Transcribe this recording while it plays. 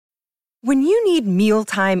When you need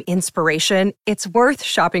mealtime inspiration, it's worth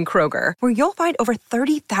shopping Kroger, where you'll find over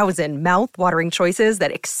 30,000 mouth-watering choices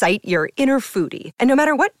that excite your inner foodie. And no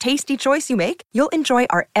matter what tasty choice you make, you'll enjoy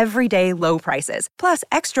our everyday low prices, plus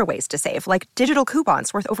extra ways to save, like digital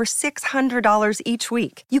coupons worth over $600 each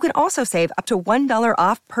week. You can also save up to $1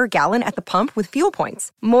 off per gallon at the pump with fuel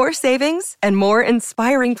points. More savings and more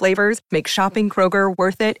inspiring flavors make shopping Kroger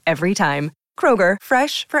worth it every time. Kroger,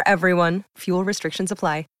 fresh for everyone. Fuel restrictions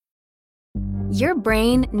apply. Your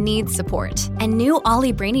brain needs support, and new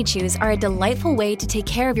Ollie Brainy Chews are a delightful way to take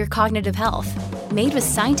care of your cognitive health. Made with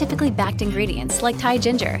scientifically backed ingredients like Thai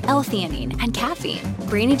ginger, L-theanine, and caffeine,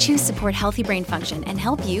 Brainy Chews support healthy brain function and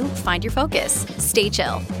help you find your focus, stay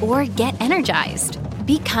chill, or get energized.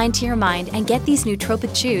 Be kind to your mind and get these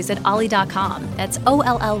nootropic chews at ollie.com. That's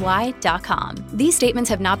OLLY.com. These statements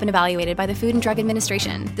have not been evaluated by the Food and Drug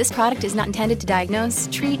Administration. This product is not intended to diagnose,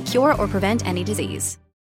 treat, cure, or prevent any disease.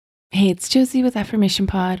 Hey, it's Josie with Affirmation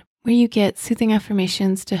Pod, where you get soothing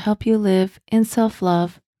affirmations to help you live in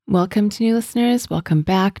self-love. Welcome to new listeners. Welcome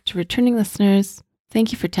back to returning listeners.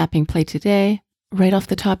 Thank you for tapping play today. Right off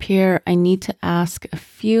the top here, I need to ask a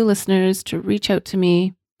few listeners to reach out to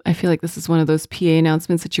me. I feel like this is one of those PA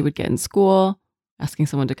announcements that you would get in school, asking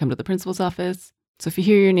someone to come to the principal's office. So if you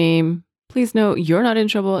hear your name, please know you're not in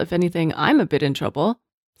trouble. If anything, I'm a bit in trouble.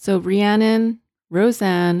 So Rhiannon,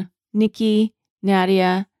 Roseanne, Nikki,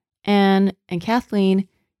 Nadia, Anne, and Kathleen,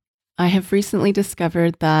 I have recently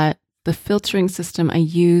discovered that the filtering system I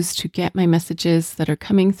use to get my messages that are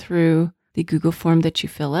coming through the Google form that you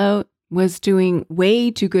fill out was doing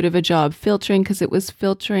way too good of a job filtering, because it was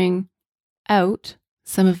filtering out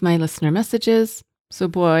some of my listener messages. So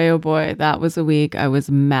boy, oh boy, that was a week I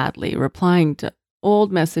was madly replying to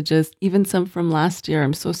old messages, even some from last year.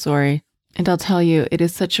 I'm so sorry. And I'll tell you, it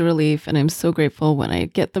is such a relief, and I'm so grateful when I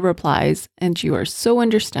get the replies, and you are so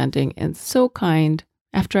understanding and so kind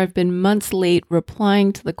after I've been months late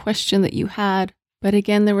replying to the question that you had. But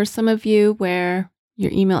again, there were some of you where your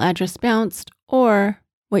email address bounced, or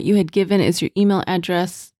what you had given as your email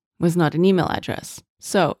address was not an email address.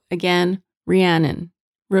 So again, Rhiannon,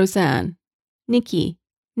 Roseanne, Nikki,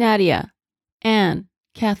 Nadia, Anne,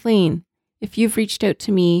 Kathleen, if you've reached out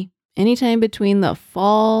to me anytime between the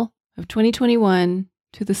fall of 2021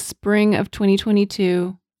 to the spring of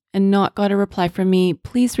 2022 and not got a reply from me,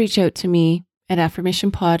 please reach out to me at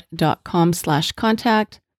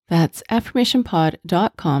affirmationpod.com/contact. That's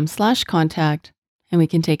affirmationpod.com/contact, and we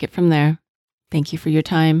can take it from there. Thank you for your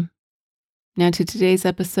time. Now to today's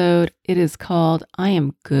episode. It is called I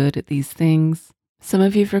Am Good at These Things. Some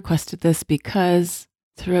of you have requested this because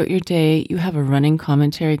throughout your day, you have a running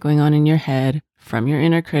commentary going on in your head from your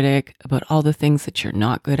inner critic about all the things that you're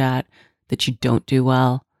not good at, that you don't do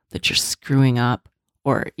well, that you're screwing up,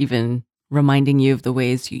 or even reminding you of the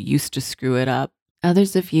ways you used to screw it up.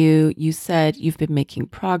 Others of you, you said you've been making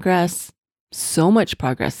progress, so much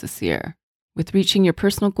progress this year, with reaching your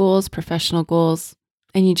personal goals, professional goals,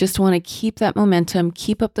 and you just want to keep that momentum,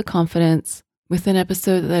 keep up the confidence with an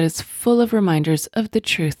episode that is full of reminders of the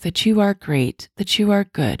truth that you are great, that you are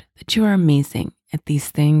good, that you are amazing at these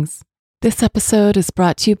things. This episode is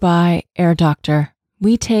brought to you by Air Doctor.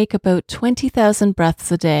 We take about 20,000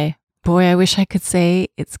 breaths a day. Boy, I wish I could say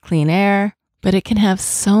it's clean air, but it can have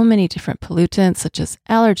so many different pollutants such as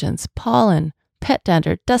allergens, pollen, pet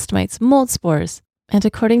dander, dust mites, mold spores. And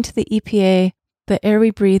according to the EPA, the air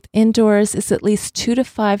we breathe indoors is at least 2 to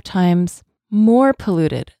 5 times more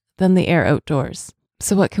polluted than the air outdoors.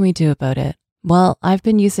 So what can we do about it? Well, I've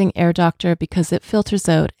been using Air Doctor because it filters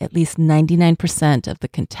out at least 99% of the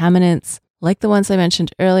contaminants, like the ones I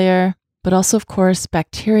mentioned earlier, but also, of course,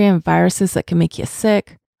 bacteria and viruses that can make you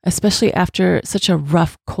sick, especially after such a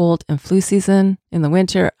rough cold and flu season in the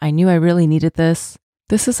winter. I knew I really needed this.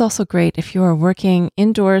 This is also great if you are working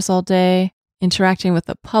indoors all day, interacting with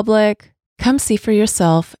the public. Come see for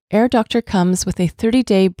yourself. Air Doctor comes with a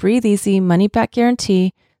 30-day breathe easy money-back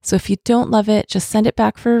guarantee. So if you don't love it, just send it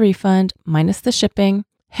back for a refund, minus the shipping.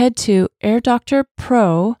 Head to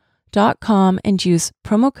airdoctorpro.com and use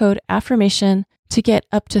promo code AFFIRMATION to get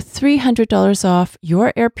up to $300 off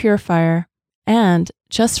your air purifier. And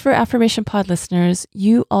just for Affirmation Pod listeners,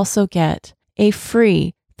 you also get a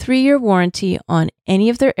free 3-year warranty on any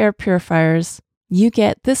of their air purifiers. You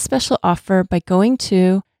get this special offer by going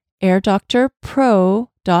to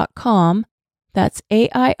airdoctorpro.com. That's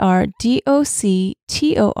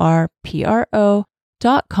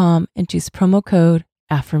airdoctorpro.com and use promo code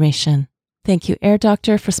AFFIRMATION. Thank you, Air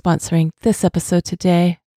Doctor, for sponsoring this episode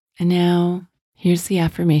today. And now, here's the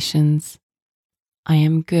affirmations. I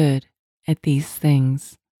am good at these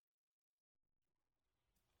things.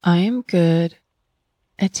 I am good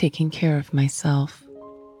at taking care of myself.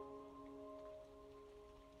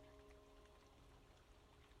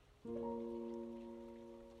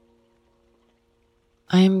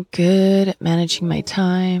 I am good at managing my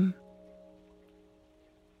time.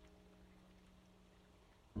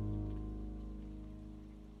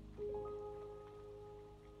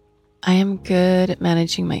 I am good at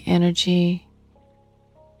managing my energy.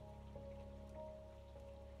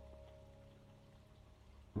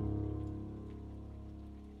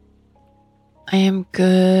 I am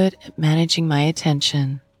good at managing my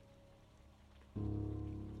attention.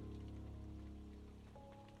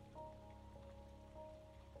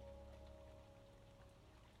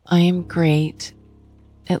 I am great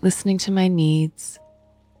at listening to my needs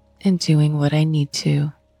and doing what I need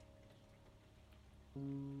to.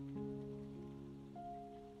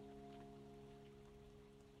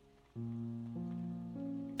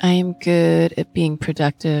 I am good at being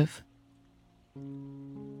productive.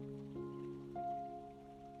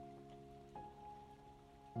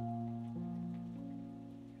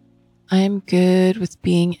 I am good with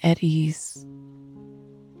being at ease.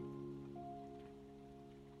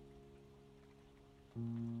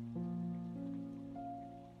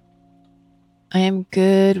 I am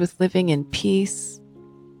good with living in peace.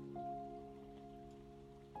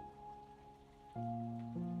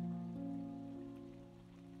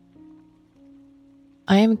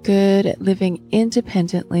 I am good at living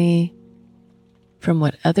independently from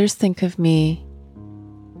what others think of me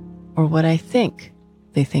or what I think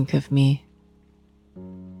they think of me.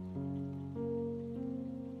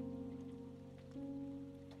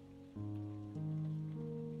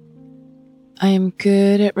 I am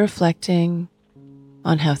good at reflecting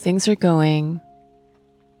on how things are going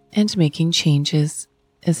and making changes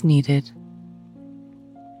as needed.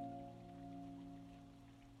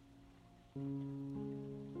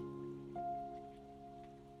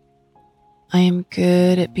 I am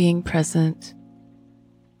good at being present.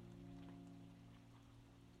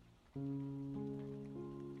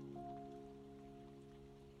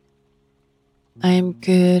 I am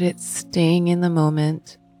good at staying in the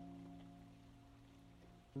moment.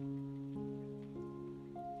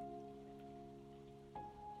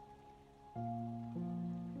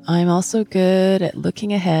 I'm also good at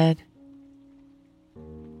looking ahead.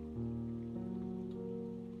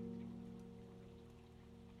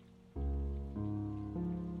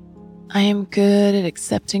 I am good at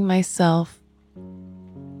accepting myself.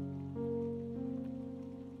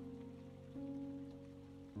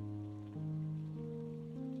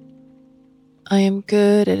 I am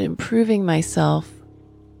good at improving myself.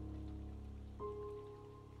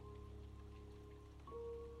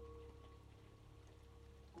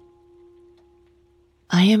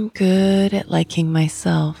 I am good at liking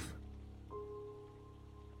myself.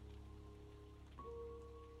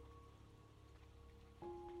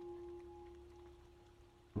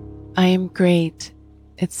 I am great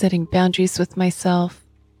at setting boundaries with myself.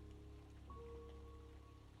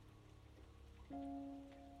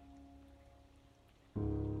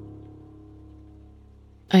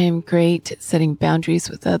 I am great at setting boundaries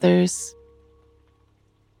with others.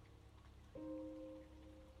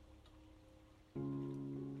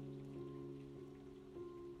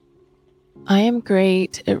 I am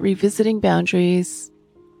great at revisiting boundaries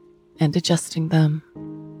and adjusting them.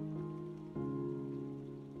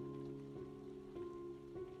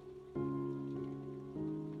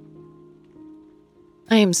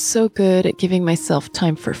 I am so good at giving myself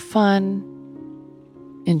time for fun,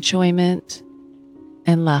 enjoyment,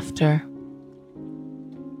 and laughter.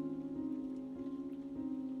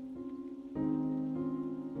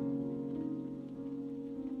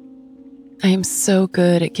 I am so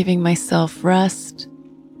good at giving myself rest,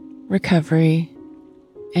 recovery,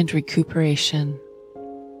 and recuperation.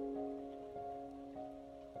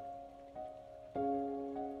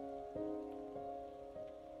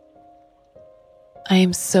 I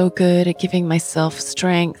am so good at giving myself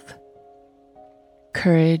strength,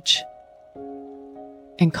 courage,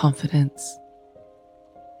 and confidence.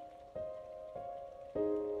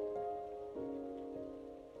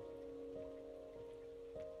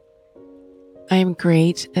 I am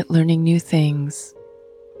great at learning new things.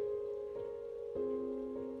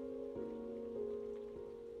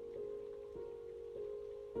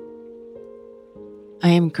 I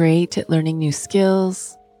am great at learning new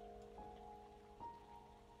skills.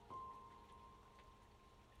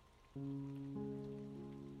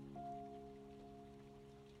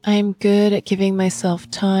 I am good at giving myself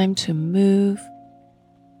time to move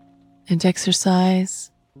and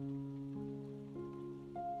exercise.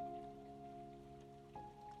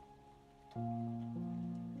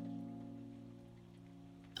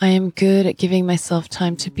 I am good at giving myself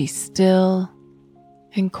time to be still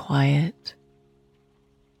and quiet.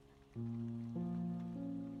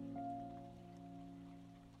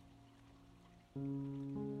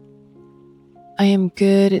 I am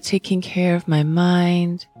good at taking care of my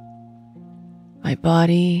mind, my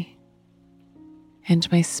body,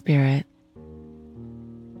 and my spirit.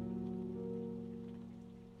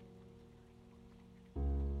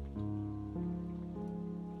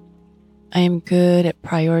 I am good at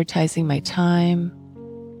prioritizing my time.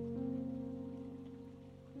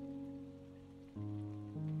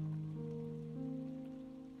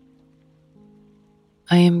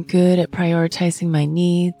 I am good at prioritizing my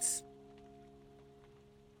needs.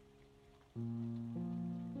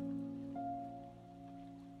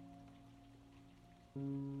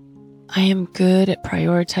 I am good at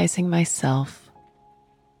prioritizing myself.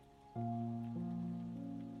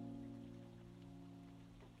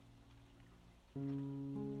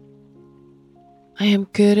 I am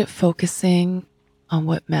good at focusing on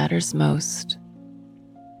what matters most.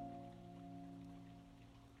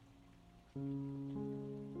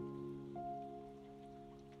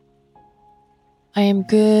 I am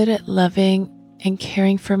good at loving and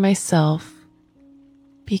caring for myself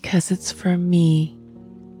because it's for me.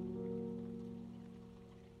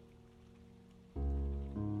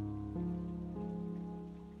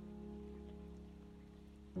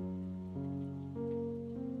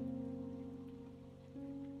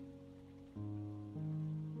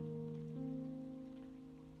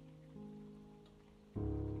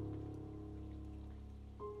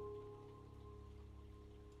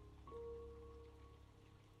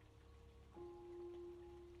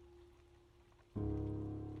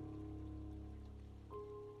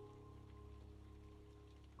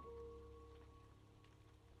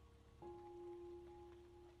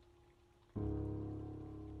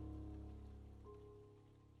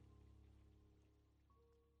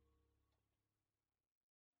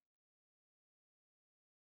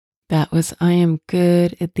 That was I Am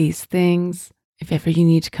Good at These Things. If ever you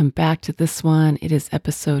need to come back to this one, it is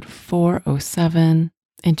episode 407,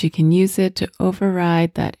 and you can use it to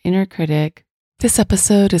override that inner critic. This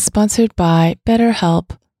episode is sponsored by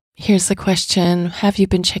BetterHelp. Here's the question: have you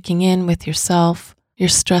been checking in with yourself, your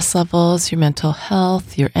stress levels, your mental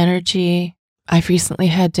health, your energy? I've recently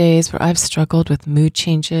had days where I've struggled with mood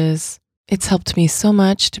changes. It's helped me so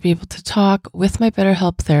much to be able to talk with my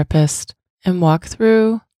BetterHelp therapist and walk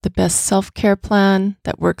through the best self-care plan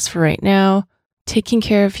that works for right now. Taking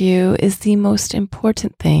care of you is the most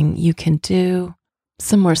important thing you can do.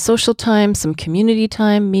 Some more social time, some community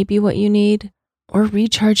time, maybe what you need, or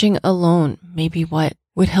recharging alone, maybe what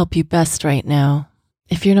would help you best right now.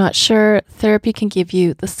 If you're not sure, therapy can give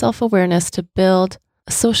you the self-awareness to build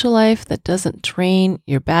a social life that doesn't drain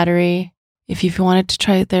your battery. If you've wanted to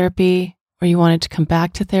try therapy or you wanted to come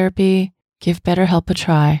back to therapy, give BetterHelp a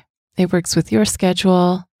try. It works with your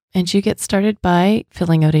schedule, and you get started by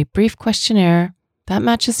filling out a brief questionnaire that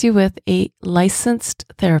matches you with a licensed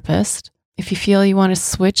therapist. If you feel you want to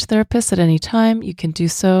switch therapists at any time, you can do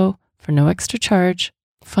so for no extra charge.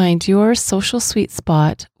 Find your social sweet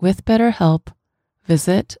spot with BetterHelp.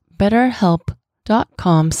 Visit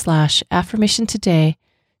betterhelp.com/affirmation today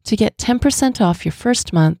to get 10% off your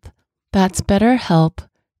first month. That's BetterHelp,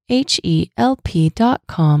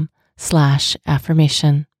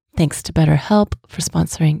 HELP.com/affirmation. Thanks to BetterHelp for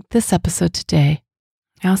sponsoring this episode today.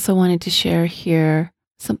 I also wanted to share here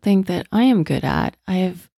something that I am good at. I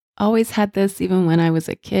have always had this even when I was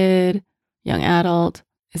a kid, young adult,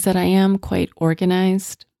 is that I am quite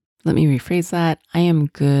organized. Let me rephrase that. I am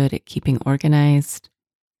good at keeping organized.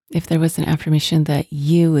 If there was an affirmation that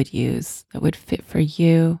you would use that would fit for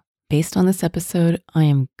you, based on this episode, I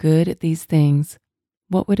am good at these things,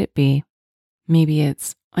 what would it be? Maybe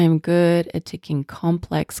it's, I am good at taking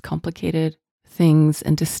complex, complicated things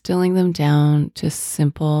and distilling them down to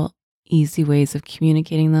simple, easy ways of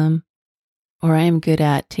communicating them. Or I am good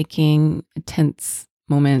at taking a tense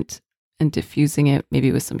moment and diffusing it,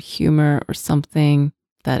 maybe with some humor or something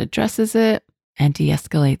that addresses it and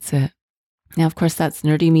de-escalates it. Now, of course, that's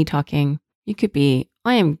nerdy me talking. You could be,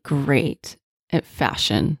 I am great at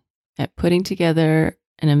fashion, at putting together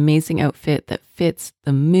an amazing outfit that fits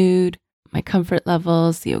the mood, my comfort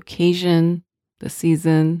levels, the occasion, the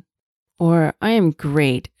season. Or I am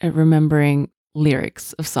great at remembering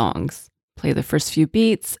lyrics of songs. Play the first few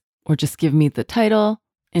beats or just give me the title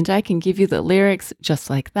and I can give you the lyrics just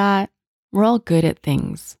like that. We're all good at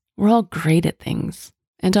things. We're all great at things.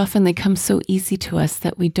 And often they come so easy to us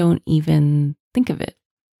that we don't even think of it.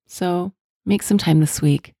 So make some time this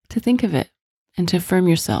week to think of it and to affirm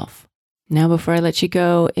yourself. Now, before I let you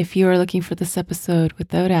go, if you are looking for this episode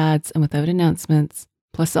without ads and without announcements,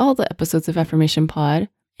 plus all the episodes of Affirmation Pod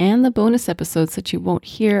and the bonus episodes that you won't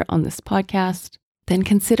hear on this podcast, then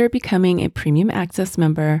consider becoming a premium access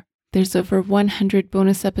member. There's over 100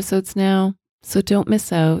 bonus episodes now, so don't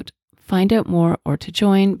miss out. Find out more or to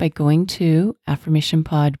join by going to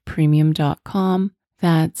affirmationpodpremium.com.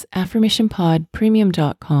 That's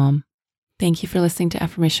affirmationpodpremium.com. Thank you for listening to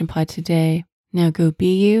Affirmation Pod today. Now go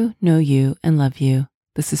be you, know you, and love you.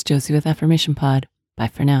 This is Josie with Affirmation Pod. Bye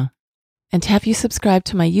for now. And have you subscribed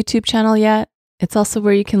to my YouTube channel yet? It's also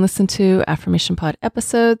where you can listen to Affirmation Pod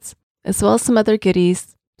episodes, as well as some other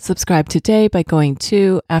goodies. Subscribe today by going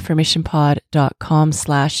to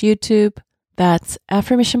affirmationpod.com/YouTube. That's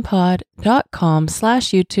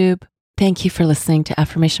affirmationpod.com/YouTube. Thank you for listening to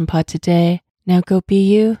Affirmation Pod today. Now go be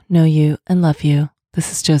you, know you, and love you. This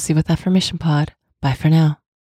is Josie with Affirmation Pod. Bye for now.